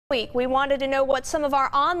We wanted to know what some of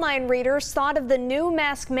our online readers thought of the new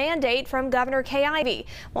mask mandate from Governor Kay Ivey.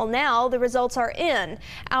 Well, now the results are in.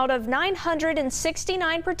 Out of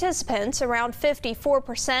 969 participants, around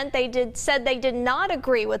 54% said they did not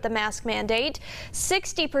agree with the mask mandate.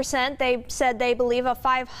 60% they said they believe a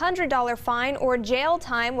 $500 fine or jail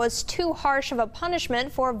time was too harsh of a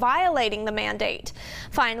punishment for violating the mandate.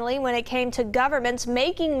 Finally, when it came to governments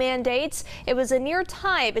making mandates, it was a near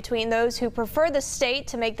tie between those who prefer the state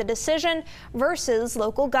to make the decision versus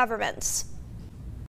local governments.